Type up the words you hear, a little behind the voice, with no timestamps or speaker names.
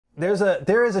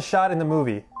there is a shot in the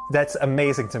movie that's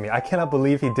amazing to me. I cannot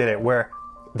believe he did it, where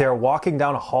they're walking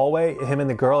down a hallway, him and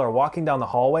the girl are walking down the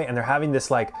hallway, and they're having this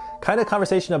like kind of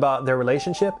conversation about their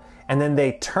relationship, and then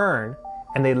they turn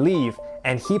and they leave,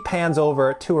 and he pans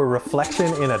over to a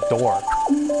reflection in a door.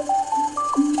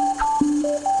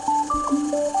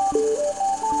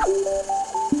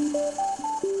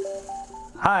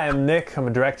 Hi, I'm Nick. I'm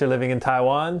a director living in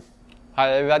Taiwan.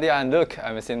 Hi everybody, I'm Luke.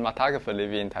 I'm a cinematographer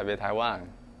living in Taipei, Taiwan.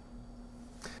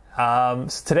 So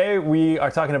today we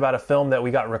are talking about a film that we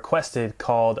got requested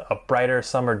called A Brighter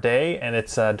Summer Day, and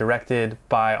it's directed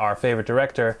by our favorite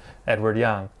director, Edward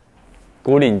Yang.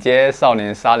 牯岭街少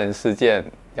年杀人事件，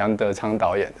杨德昌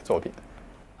导演的作品。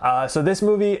So this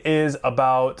movie is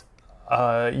about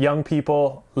young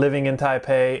people living in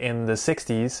Taipei in the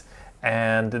 60s,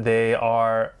 and they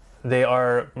are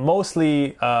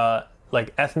mostly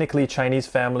like ethnically Chinese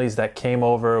families that came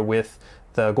over with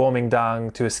the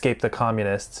Kuomintang to escape the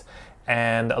communists.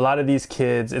 And a lot of these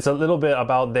kids, it's a little bit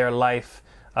about their life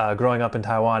growing up in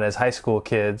Taiwan as high school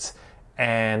kids,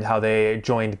 and how they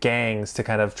joined gangs to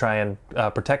kind of try and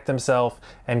protect themselves,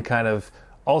 and kind of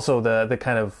also the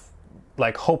kind of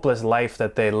like hopeless life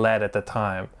that they led at the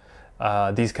time.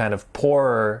 These kind of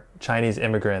poorer Chinese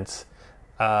immigrants.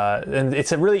 And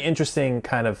it's a really interesting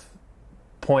kind of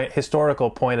historical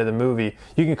point of the movie.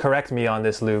 You can correct me on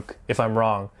this, Luke, if I'm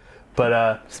wrong. But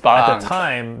at the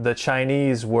time, the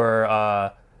Chinese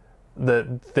were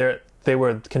they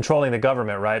were controlling the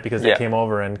government, right? Because they came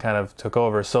over and kind of took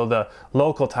over. So the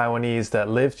local Taiwanese that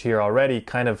lived here already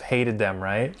kind of hated them,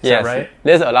 right? Is that right?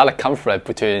 There's a lot of conflict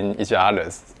between each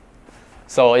others.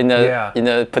 So in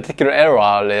a particular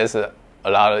era, there's a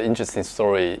lot of interesting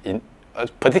story. In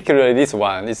particularly this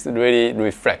one, it's really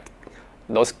reflect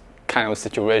those kind of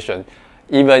situation,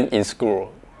 even in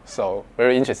school. So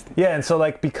very interesting. Yeah, and so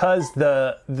like because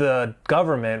the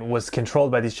government was controlled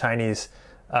by these Chinese,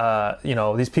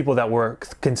 these people that were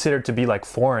considered to be like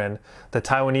foreign, the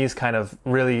Taiwanese kind of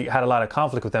really had a lot of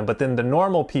conflict with them. But then the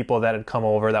normal people that had come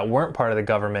over that weren't part of the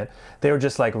government, they were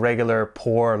just like regular,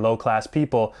 poor, low-class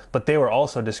people, but they were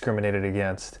also discriminated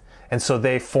against. And so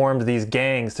they formed these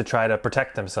gangs to try to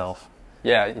protect themselves.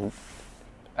 Yeah,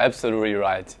 absolutely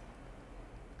right.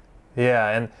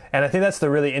 Yeah, and I think that's the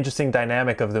really interesting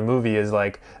dynamic of the movie, is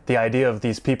like the idea of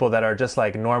these people that are just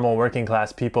like normal working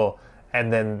class people,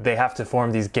 and then they have to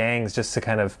form these gangs just to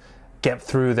kind of get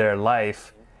through their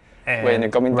life. And when the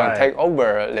government take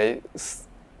over, they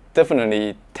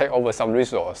definitely take over some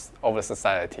resource of the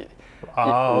society.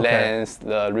 Lands,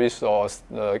 the resource,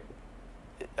 the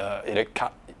I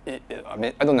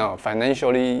don't know,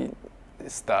 financially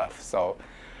stuff. So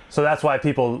that's why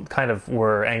people kind of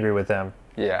were angry with them.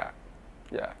 Yeah.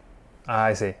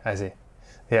 I see.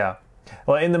 Yeah.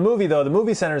 Well, in the movie, though, the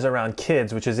movie centers around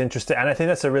kids, which is interesting. And I think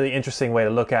that's a really interesting way to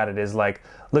look at it, is like,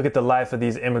 look at the life of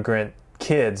these immigrant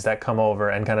kids that come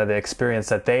over and kind of the experience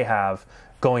that they have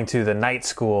going to the night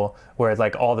school, where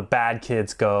like all the bad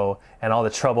kids go and all the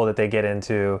trouble that they get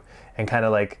into, and kind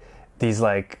of like these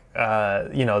like,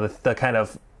 the kind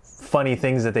of funny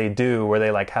things that they do, where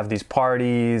they like have these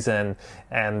parties and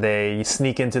they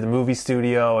sneak into the movie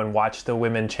studio and watch the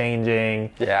women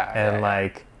changing,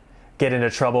 like get into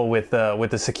trouble with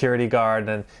the security guard,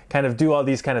 and kind of do all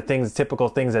these kind of things, typical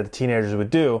things that the teenagers would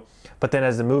do. But then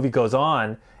as the movie goes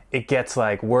on, it gets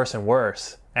like worse and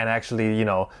worse, and actually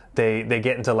they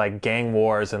get into like gang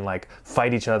wars and like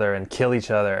fight each other and kill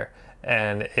each other,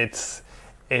 and it's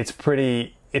a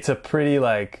pretty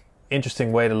like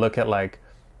interesting way to look at like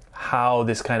how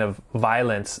this kind of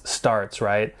violence starts,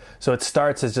 right? So it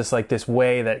starts as just like this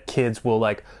way that kids will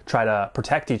like try to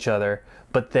protect each other,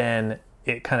 but then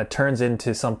it kind of turns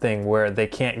into something where they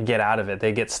can't get out of it.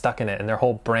 They get stuck in it, and their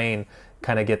whole brain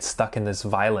kind of gets stuck in this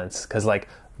violence, because like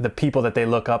the people that they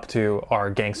look up to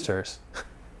are gangsters,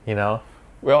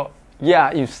 Well, yeah,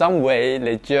 in some way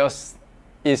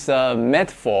it's a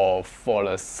metaphor for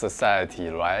the society,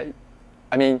 right?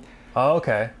 I mean,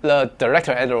 the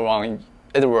director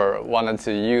Edward wanted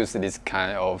to use this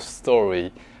kind of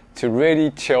story to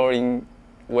really showing,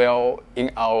 well,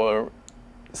 in our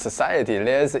society,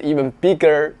 there's even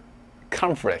bigger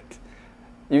conflict.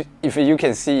 If you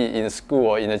can see in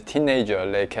school, in a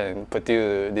teenager, they can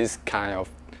produce this kind of,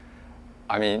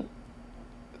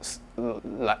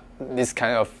 like this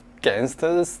kind of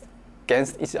gangsters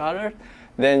against each other,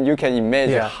 then you can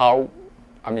imagine how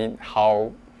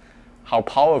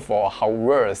powerful, how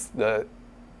worse the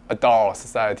adult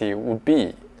society would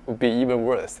be even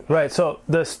worse. Right. So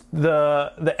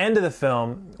the end of the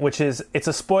film, which is, it's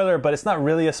a spoiler, but it's not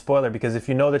really a spoiler, because if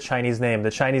you know the Chinese name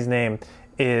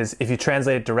is, if you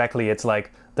translate it directly, it's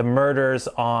like the murders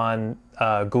on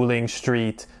Guling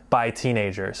Street by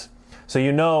teenagers. So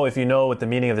if you know what the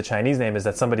meaning of the Chinese name is,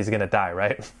 that somebody's going to die,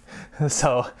 right?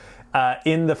 So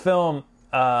in the film,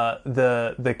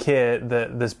 the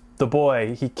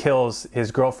boy, he kills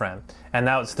his girlfriend. And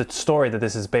now it's the story that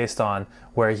this is based on,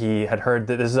 where he had heard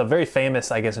that this is a very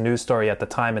famous, I guess, news story at the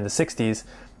time in the 60s,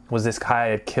 was this guy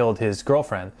had killed his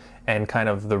girlfriend and kind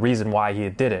of the reason why he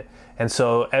did it. And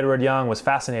so Edward Young was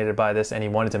fascinated by this, and he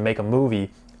wanted to make a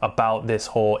movie about this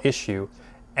whole issue.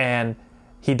 And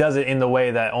he does it in the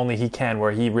way that only he can,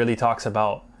 where he really talks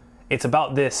about, it's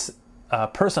about this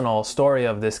personal story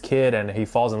of this kid, and he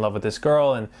falls in love with this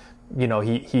girl, and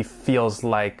he feels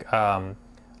like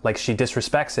she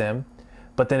disrespects him.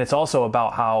 But then it's also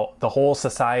about how the whole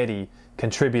society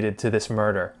contributed to this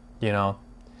murder,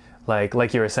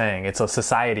 like you were saying, it's a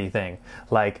society thing,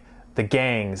 like the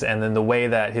gangs, and then the way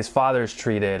that his father's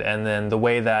treated, and then the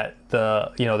way that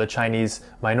the Chinese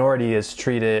minority is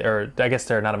treated, or I guess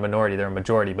they're not a minority, they're a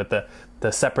majority, but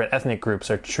the separate ethnic groups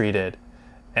are treated,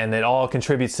 and it all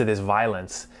contributes to this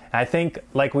violence. And I think,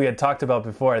 like we had talked about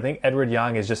before, I think Edward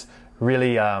Young is just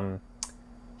really,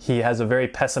 he has a very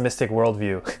pessimistic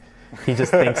worldview. He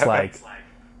just thinks like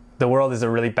the world is a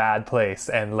really bad place,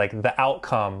 and like the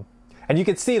outcome, and you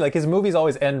could see like his movies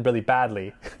always end really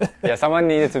badly. Yeah, someone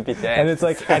needed to be dead. And it's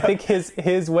like, I think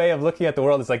his way of looking at the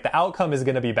world is like the outcome is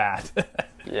going to be bad.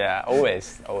 Yeah,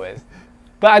 always.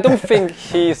 But I don't think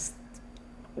he's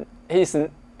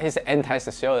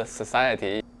anti-social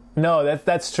society. No,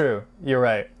 that's true. You're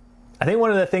right. I think one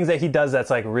of the things that he does that's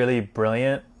like really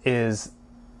brilliant is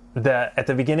that at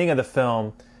the beginning of the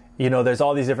film, there's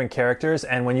all these different characters,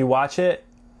 and when you watch it,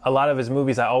 a lot of his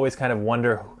movies, I always kind of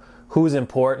wonder who's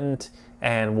important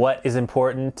and what is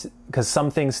important, because some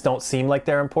things don't seem like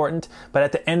they're important, but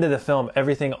at the end of the film,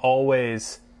 everything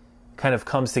always kind of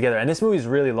comes together. And this movie is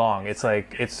really long. It's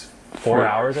 4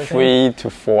 hours, I think. 3 to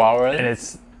 4 hours. And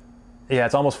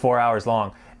it's almost 4 hours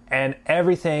long. And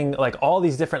everything, like all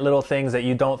these different little things that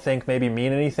you don't think maybe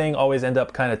mean anything, always end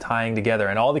up kind of tying together.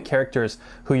 And all the characters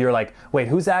who you're like, wait,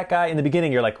 who's that guy? In the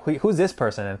beginning, you're like, who's this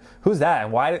person? And who's that?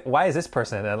 And why is this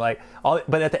person? And like,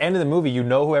 but at the end of the movie, you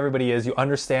know who everybody is. You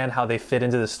understand how they fit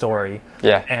into the story,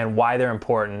 and why they're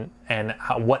important, and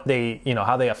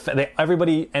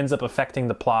everybody ends up affecting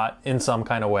the plot in some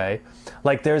kind of way.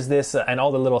 Like there's this, and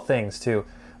all the little things too.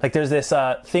 Like there's this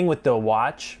thing with the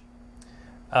watch.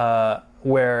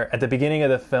 Where at the beginning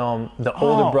of the film, the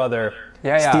older brother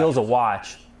steals a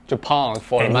watch. To pawn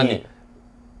for money.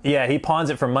 He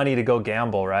pawns it for money to go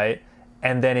gamble, right?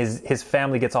 And then his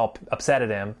family gets all upset at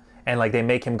him, and like they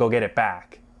make him go get it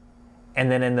back. And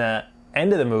then in the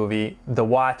end of the movie, the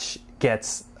watch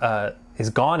is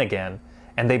gone again,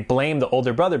 and they blame the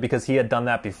older brother because he had done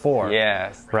that before.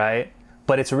 Yes. Right?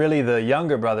 But it's really the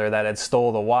younger brother that had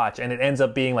stole the watch, and it ends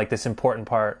up being like this important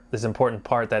part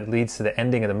that leads to the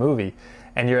ending of the movie.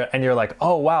 And you're like,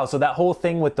 oh wow, so that whole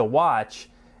thing with the watch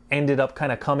ended up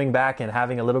kind of coming back and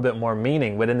having a little bit more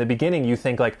meaning. But in the beginning, you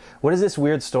think like, what is this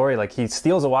weird story? Like he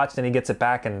steals a watch, then he gets it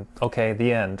back, and okay,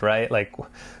 the end, right? Like,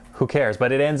 who cares?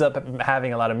 But it ends up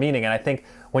having a lot of meaning. And I think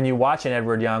when you watch an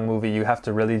Edward Young movie, you have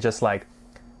to really just like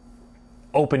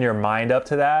open your mind up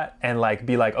to that, and like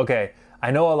be like, okay, I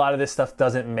know a lot of this stuff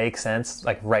doesn't make sense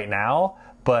like right now,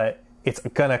 but it's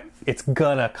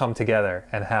gonna come together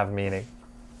and have meaning.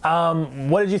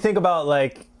 What did you think about,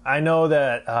 like, I know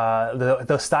that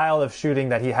the style of shooting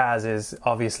that he has is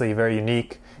obviously very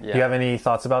unique. Yeah. Do you have any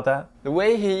thoughts about that? The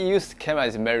way he used camera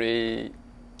is very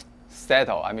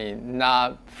settled. I mean,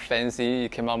 not fancy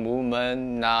camera movement,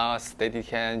 not steady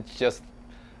cam, just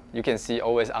you can see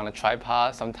always on the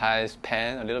tripod, sometimes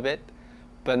pan a little bit,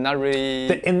 but not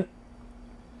really...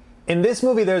 In this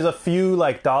movie, there's a few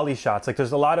like dolly shots. Like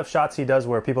there's a lot of shots he does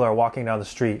where people are walking down the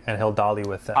street and he'll dolly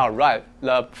with them. Oh, right.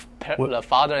 The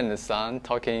father and the son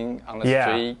talking on the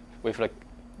street with like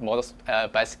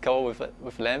bicycle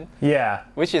with them. Yeah.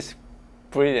 Which is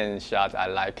brilliant shot. I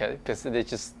like it because they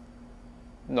just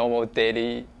normal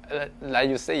daily, like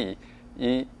you say,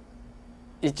 it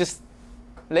just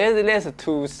there's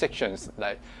two sections.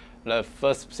 Like the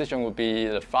first section would be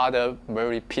the father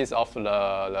very pissed off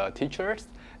the teachers.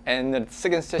 And the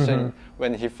second session,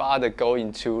 when his father go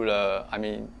into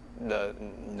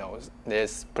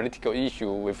there's political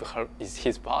issue with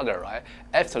his father, right?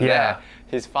 After that,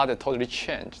 his father totally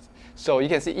changed. So you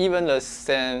can see even the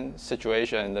same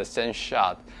situation, the same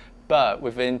shot, but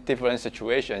within different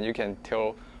situation, you can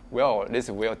tell, well, this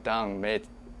is well done, made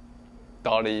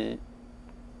dolly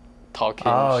talking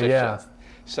sections.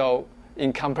 So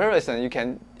in comparison, you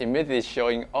can immediately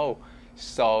showing,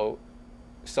 so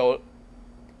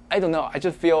I don't know. I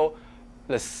just feel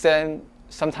the same.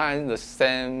 Sometimes the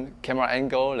same camera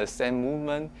angle, the same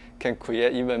movement can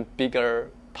create even bigger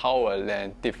power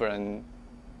than different.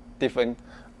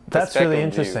 That's really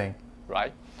interesting, view,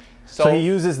 right? So he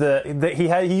uses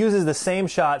he uses the same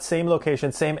shot, same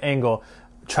location, same angle,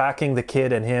 tracking the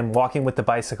kid and him walking with the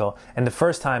bicycle. And the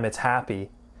first time it's happy,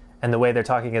 and the way they're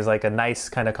talking is like a nice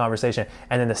kind of conversation.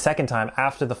 And then the second time,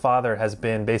 after the father has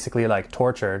been basically like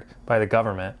tortured by the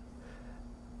government,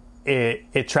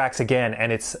 it tracks again,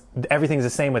 and everything's the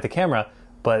same with the camera,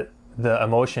 but the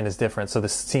emotion is different. So the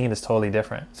scene is totally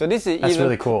different. So that's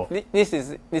really cool.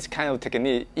 This kind of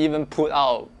technique even put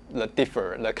out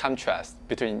the contrast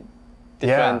between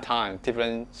different time,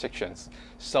 different sections.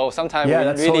 So sometimes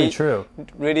that's totally true.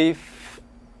 Really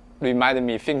reminded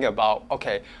me think about,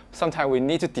 okay, sometimes we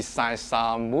need to design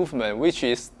some movement which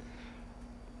seems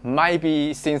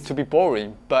to be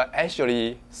boring, but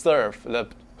actually serve the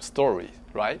story,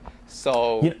 right?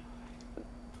 So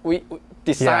we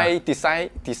design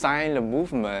the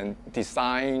movement,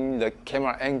 design the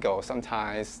camera angle.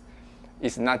 Sometimes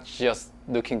it's not just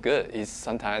looking good. It's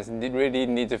sometimes you really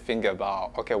need to think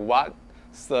about, okay, what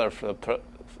serves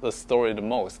the story the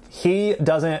most. He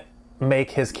doesn't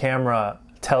make his camera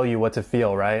tell you what to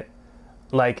feel, right?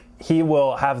 Like, he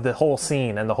will have the whole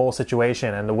scene and the whole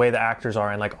situation and the way the actors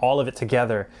are and like all of it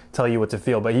together tell you what to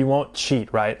feel, but he won't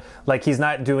cheat, right? Like, he's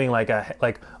not doing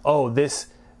oh,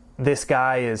 this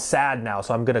guy is sad now,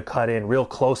 so I'm gonna cut in real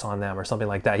close on them or something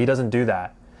like that. He doesn't do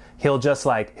that. He'll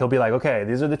be like, okay,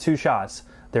 these are the two shots.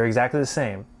 They're exactly the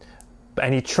same.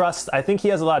 And I think he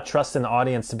has a lot of trust in the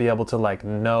audience to be able to like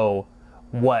know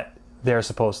what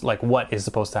what is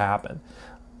supposed to happen.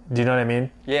 Do you know what I mean?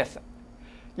 Yes.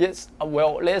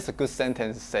 Well, there's a good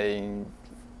sentence saying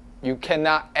you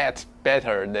cannot act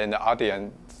better than the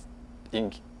audience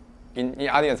in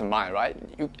audience mind, right?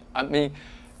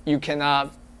 You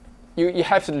cannot. You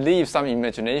have to leave some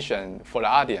imagination for the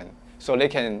audience so they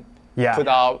can put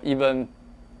out even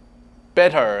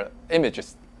better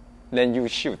images than you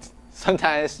shoot.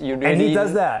 Sometimes you really and he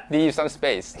does that. Leave some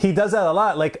space. He does that a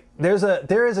lot. Like, there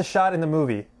is a shot in the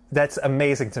movie that's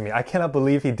amazing to me. I cannot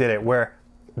believe he did it, where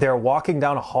they're walking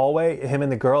down a hallway, him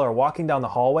and the girl are walking down the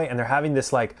hallway, and they're having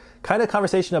this like kind of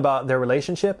conversation about their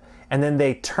relationship, and then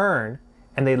they turn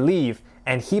and they leave,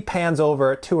 and he pans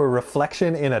over to a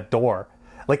reflection in a door.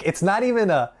 Like, it's not even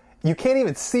you can't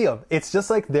even see them. It's just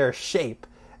like their shape,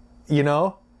 you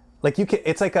know? Like,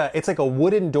 it's like a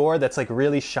wooden door that's like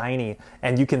really shiny,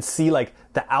 and you can see like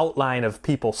the outline of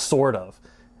people, sort of.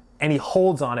 And he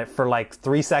holds on it for like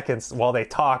 3 seconds while they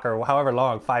talk, or however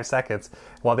long, 5 seconds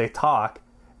while they talk.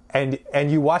 And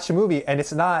you watch the movie, and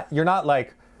you're not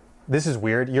like, this is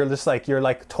weird. You're just like, you're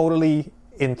like totally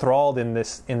enthralled in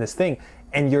this thing.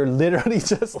 And you're literally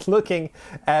just looking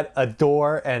at a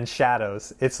door and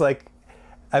shadows. It's like,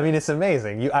 I mean, it's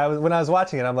amazing. When I was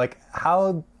watching it, I'm like,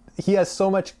 how he has so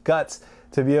much guts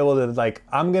to be able to like,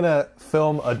 I'm gonna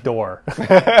film a door,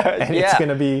 and it's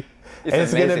gonna be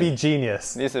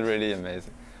genius. This is really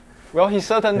amazing. Well, he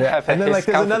certainly have. And then like,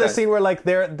 there's another scene where like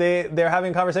they're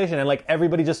having a conversation, and like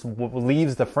everybody just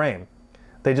leaves the frame.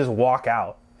 They just walk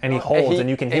out. And he holds, and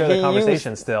you can hear the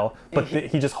conversation still, but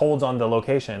he just holds on the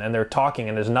location, and they're talking,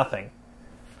 and there's nothing.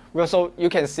 Well, so you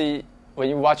can see when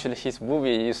you watch his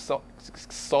movie, you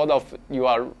you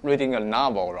are reading a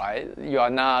novel, right? You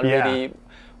are not really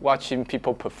watching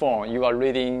people perform. You are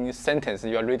reading sentences.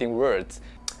 You are reading words.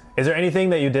 Is there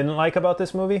anything that you didn't like about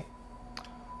this movie?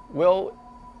 Well,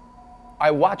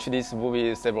 I watched this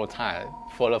movie several times.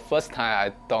 For the first time,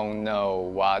 I don't know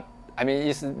what. I mean,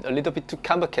 it's a little bit too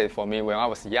complicated for me when I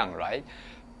was young, right?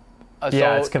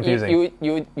 So it's confusing.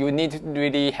 You need to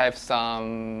really have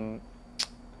some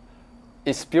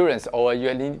experience, or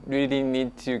you really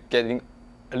need to get a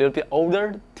little bit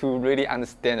older to really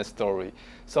understand the story.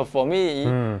 So for me,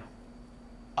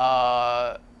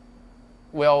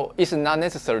 well, it's not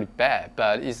necessarily bad,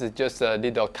 but it's just a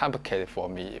little complicated for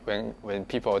me when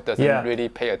people doesn't really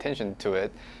pay attention to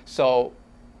it. So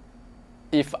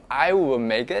if I will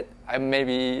make it, I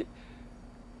maybe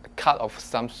cut off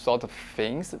some sort of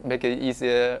things, make it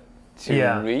easier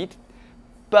to read,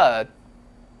 but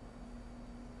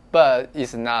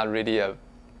it's not really a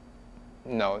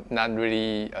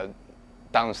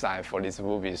downside for this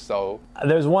movie. So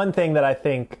there's one thing that I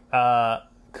think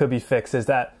could be fixed, is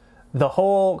that the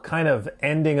whole kind of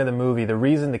ending of the movie, the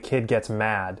reason the kid gets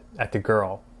mad at the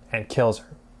girl and kills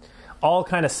her, all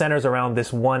kind of centers around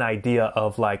this one idea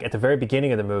of like, at the very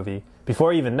beginning of the movie,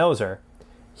 before he even knows her,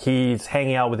 he's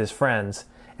hanging out with his friends,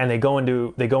 and they go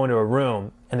into a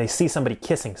room, and they see somebody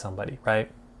kissing somebody, right?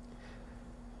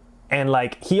 And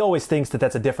like, he always thinks that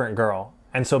that's a different girl,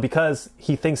 And so because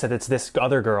he thinks that it's this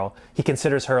other girl, he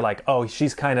considers her like, oh,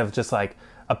 she's kind of just like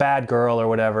a bad girl or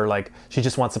whatever. Like, she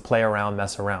just wants to play around,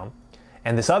 mess around.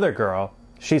 And this other girl,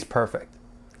 she's perfect,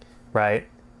 right?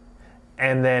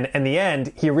 And then in the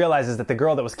end, he realizes that the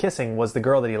girl that was kissing was the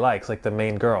girl that he likes, like the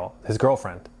main girl, his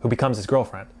girlfriend, who becomes his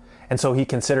girlfriend. And so he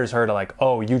considers her to like,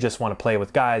 oh, you just want to play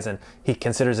with guys. And he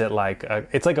considers it like,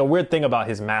 it's like a weird thing about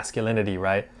his masculinity,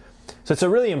 right? So it's a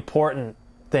really important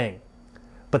thing.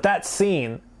 But that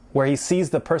scene where he sees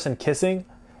the person kissing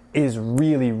is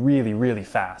really, really, really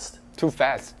fast. Too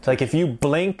fast. Like if you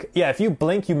blink,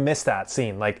 you miss that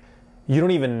scene. Like you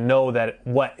don't even know that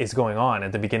what is going on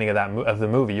at the beginning of the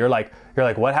movie. You're like,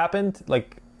 what happened?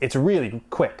 Like it's really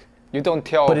quick. You don't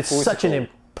tell. But it's such an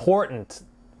important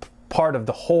part of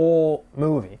the whole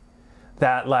movie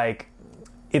that like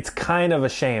it's kind of a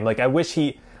shame. Like I wish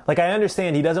I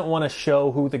understand he doesn't want to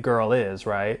show who the girl is,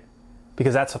 right?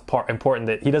 Because that's important,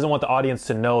 that he doesn't want the audience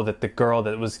to know that the girl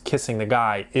that was kissing the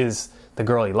guy is the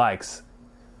girl he likes.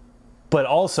 But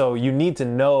also, you need to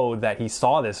know that he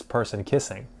saw this person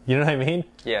kissing. You know what I mean?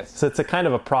 Yes. So it's a kind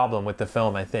of a problem with the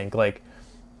film, I think. Like,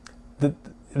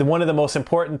 one of the most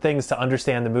important things to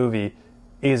understand the movie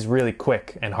is really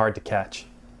quick and hard to catch.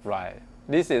 Right.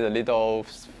 This is a little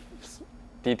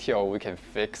detail we can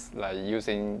fix, like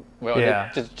using,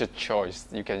 just choice.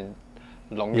 You can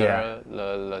longer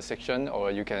the section,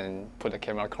 or you can put the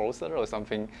camera closer or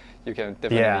something. You can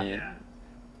definitely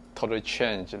totally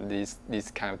change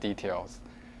these kind of details.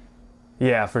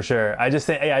 Yeah, for sure. I just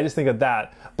think of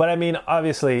that. But I mean,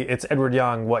 obviously, it's Edward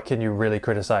Young. What can you really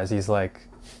criticize? He's like,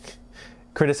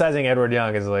 criticizing Edward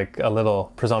Young is like a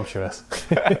little presumptuous.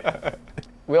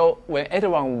 Well, when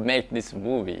Edward made this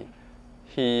movie,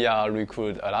 he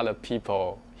recruited a lot of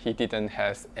people. He didn't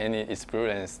have any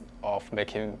experience of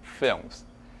making films.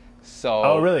 So.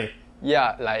 Oh, really?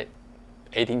 Yeah, like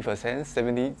 18%,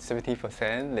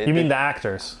 70%. You mean the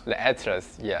actors? The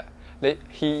actors, yeah.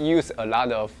 He used a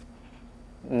lot of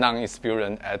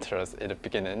non-experienced actors at the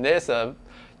beginning. There's the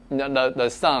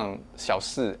son, Xiao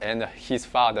Si, and his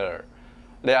father.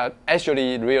 They are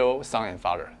actually real son and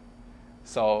father.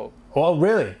 So. Oh,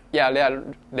 really? Yeah,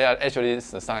 they are actually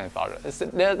the son and father.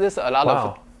 There's a lot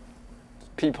of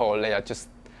people. They are just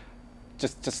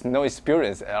no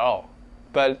experience at all,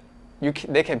 but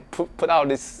they can put out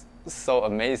this so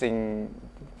amazing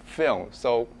film.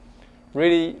 So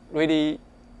really,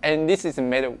 and this is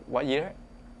made what year?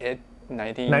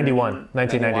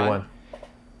 1991.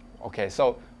 Okay,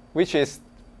 so which is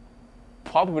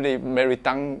probably very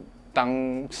down. I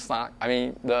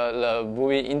mean, the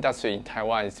movie industry in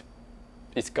Taiwan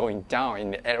is going down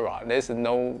in the era. There's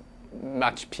no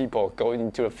much people going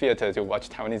into the theater to watch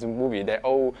Taiwanese movie. They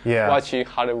all watching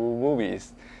Hollywood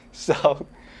movies. So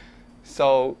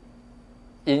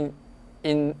in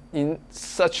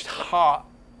such hard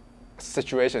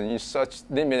situation, in such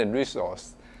limited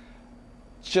resource,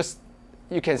 just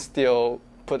you can still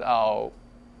put out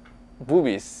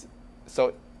movies.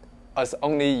 So as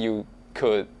only you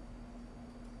could,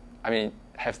 I mean,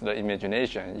 have the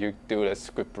imagination, you do the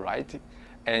script writing,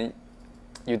 and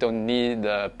you don't need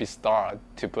the big star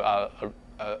to put out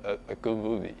a good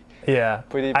movie. Yeah,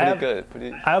 pretty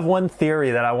good. I have one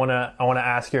theory that I wanna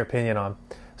ask your opinion on.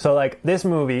 So like this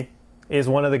movie is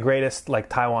one of the greatest like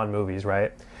Taiwan movies,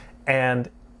 right? And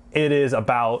it is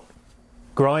about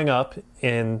growing up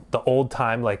in the old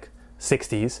time, like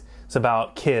 60s. It's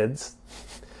about kids.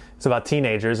 It's about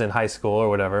teenagers in high school or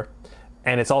whatever.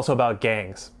 And it's also about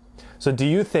gangs. So do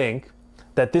you think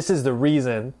that this is the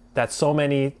reason that so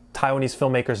many Taiwanese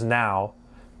filmmakers now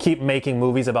keep making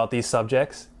movies about these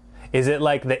subjects? Is it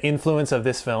like the influence of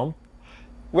this film?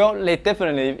 Well, they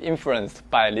definitely influenced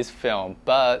by this film,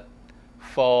 but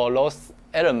for those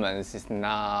elements, it's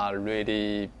not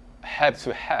really have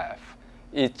to have.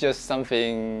 It's just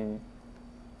something,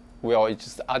 well, it's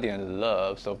just audience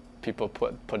love, so people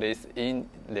put this in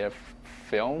their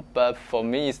film. But for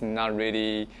me, it's not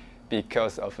really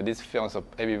because of this film, so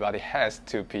everybody has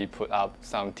to be put up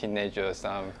some teenagers,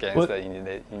 some gangster in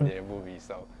their movie.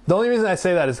 So the only reason I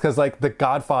say that is because like The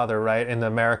Godfather, right, in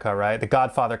America, right, The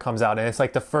Godfather comes out and it's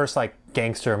like the first like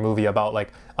gangster movie about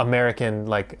like American,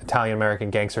 like Italian American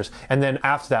gangsters, and then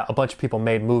after that, a bunch of people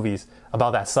made movies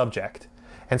about that subject.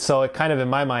 And so it kind of, in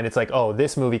my mind, it's like, oh,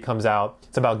 this movie comes out,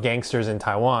 it's about gangsters in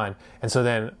Taiwan. And so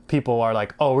then people are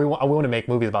like, oh, we want to make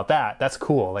movies about that. That's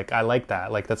cool. Like, I like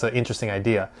that. Like, that's an interesting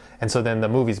idea. And so then the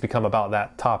movies become about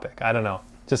that topic. I don't know.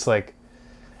 Just like,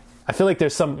 I feel like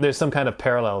there's some kind of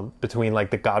parallel between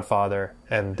like The Godfather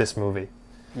and this movie.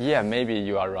 Yeah, maybe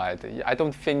you are right. I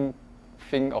don't think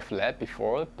of that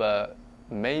before, but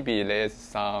maybe there's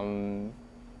some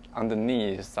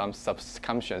underneath some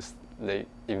subconsciously,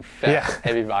 in fact,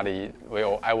 everybody,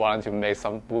 well, I wanted to make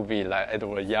some movie like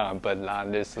Edward Young, but not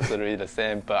necessarily the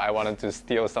same, but I wanted to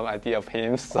steal some idea of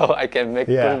him so I can make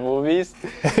good movies.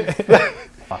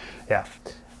 Yeah.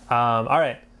 All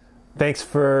right. Thanks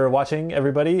for watching,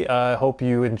 everybody. I hope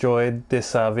you enjoyed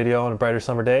this video on a brighter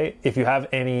summer day. If you have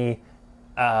any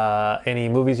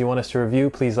movies you want us to review,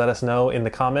 please let us know in the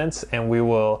comments, and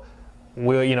we'll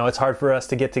you know, it's hard for us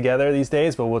to get together these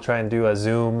days, but we'll try and do a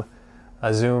Zoom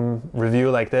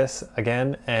review like this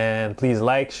again. And please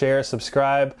like, share,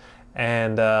 subscribe,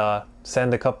 and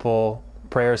send a couple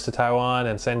prayers to Taiwan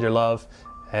and send your love,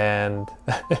 and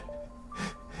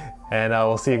and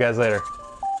we'll see you guys later.